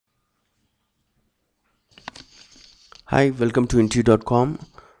Hi, welcome to interview.com.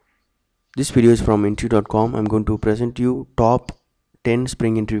 This video is from interview.com. I'm going to present you top 10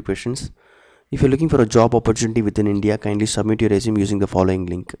 spring interview questions. If you're looking for a job opportunity within India, kindly submit your resume using the following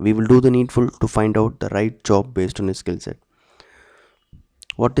link. We will do the needful to find out the right job based on your skill set.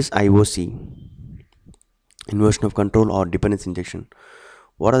 What is IOC? Inversion of control or dependence injection?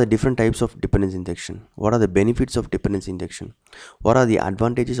 What are the different types of dependence injection? What are the benefits of dependence injection? What are the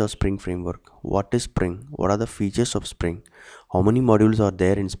advantages of Spring framework? What is Spring? What are the features of Spring? How many modules are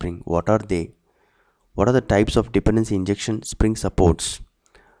there in Spring? What are they? What are the types of dependency injection Spring supports?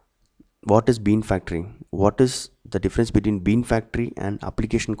 What is Bean Factory? What is the difference between Bean Factory and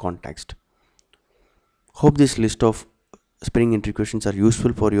application context? Hope this list of Spring interview questions are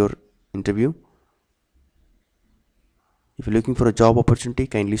useful for your interview. If you're looking for a job opportunity,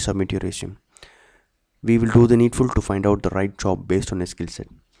 kindly submit your resume. We will do the needful to find out the right job based on your skill set.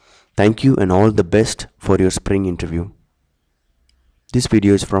 Thank you and all the best for your spring interview. This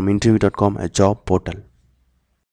video is from interview.com, a job portal.